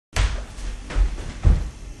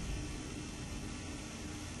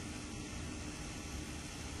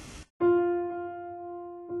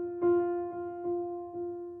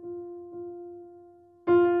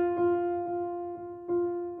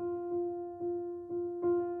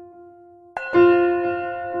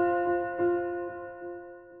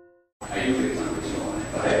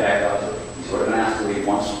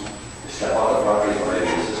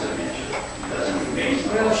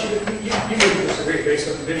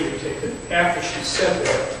videotape that after she said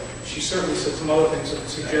that, she certainly said some other things that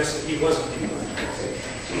suggest that he wasn't being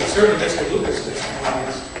certainly Mr. Lucas' testimony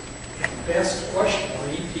is the best question.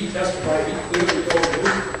 He testified, he clearly told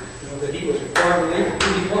Luke that he was required to leave who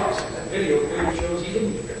he was. That video clearly shows he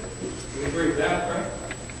didn't do it. Do you agree with that, right?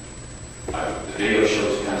 The video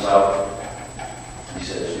shows he comes out. He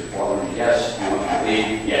says, yes, you want to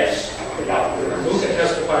leave? Yes. Luke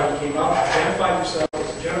testified he came out, identified himself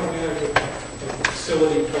as a general manager of the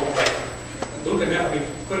facility. Luke and that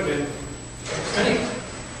could have been anyone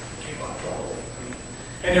came out probably.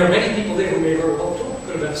 And there are many people there who may very well talk.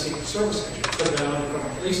 Could have been a Secret Service agent, could have been an undercover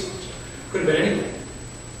police officer, could have been anything.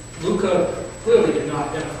 Luca clearly did not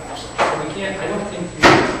identify himself. So we can't, I don't think you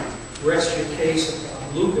rest your case on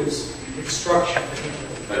Luca's instruction.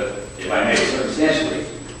 But if I may, substantially,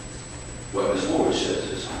 what Ms. Woolridge says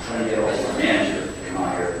is, I'm trying to get all the manager to come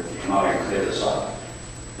out here and clear this up.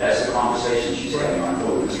 That's the conversation she's having on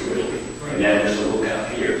board with Mr. Ridley. And then Mr. Luca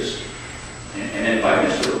appears. And then by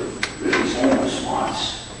Mr. Ridley's own response,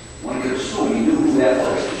 one could assume he knew who that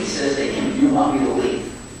was. He says to him, you want me to leave?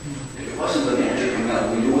 If it wasn't the manager coming out,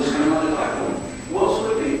 we knew what was coming out of the doctor. Who else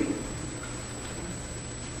would it be?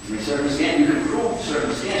 I mean, you can prove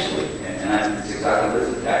circumstantially. And that's exactly what it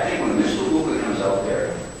is. I think when Mr. Luca comes out there,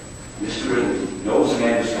 Mr. Ridley knows the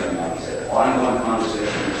man is coming out. He said, ongoing conversation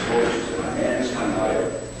with Ms. Woolridge. He said, my man is coming out here.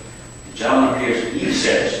 The gentleman appears, he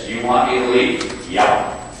says, do you want me to leave?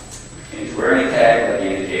 Yeah. And he's wearing a tag like he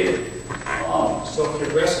indicated. So if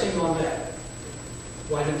you're resting on that,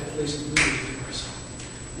 why didn't the police immediately arrest him?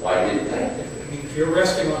 Why didn't they? I mean, if you're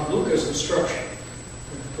resting on Luca's instruction,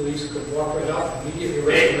 the police could walk right up and immediately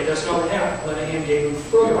arrest him, but that's not what happened. Lenahan gave him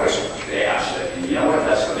further instruction. They asked it, and you know what?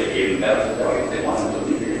 That's what they gave him better for that. If they wanted to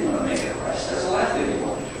leave, they didn't want to make an arrest. That's the last thing they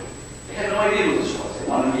wanted to do. They had no idea what this was. They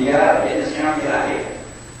wanted him to get out of here. This can't get out of here.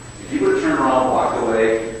 If he would have turned around and walked away,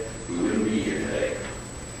 we wouldn't be here today.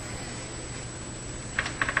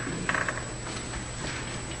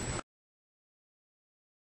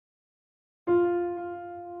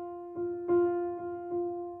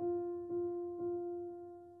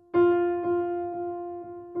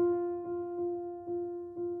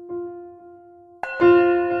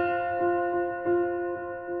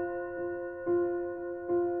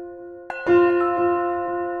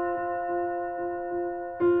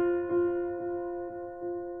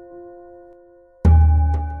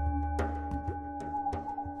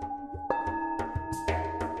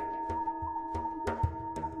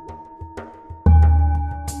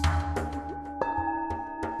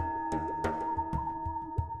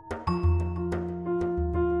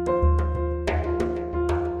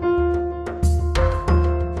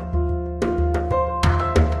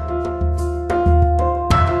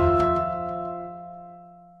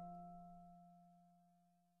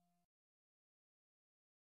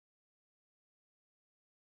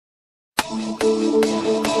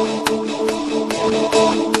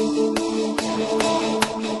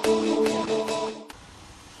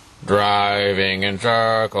 Driving in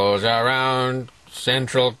circles around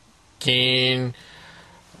Central Keene,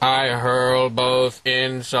 I hurl both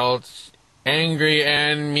insults, angry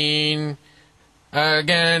and mean,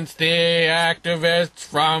 against the activists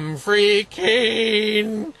from Free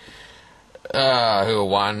Keene, who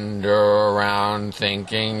wander around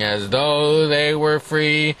thinking as though they were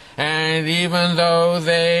free, and even though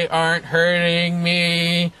they aren't hurting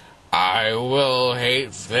me, I will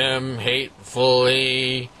hate them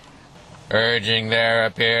hatefully, urging their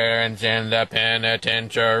appearance in the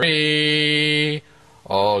penitentiary,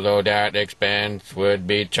 although that expense would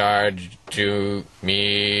be charged to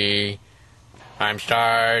me. I'm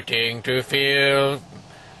starting to feel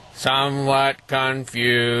somewhat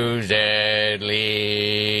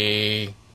confusedly.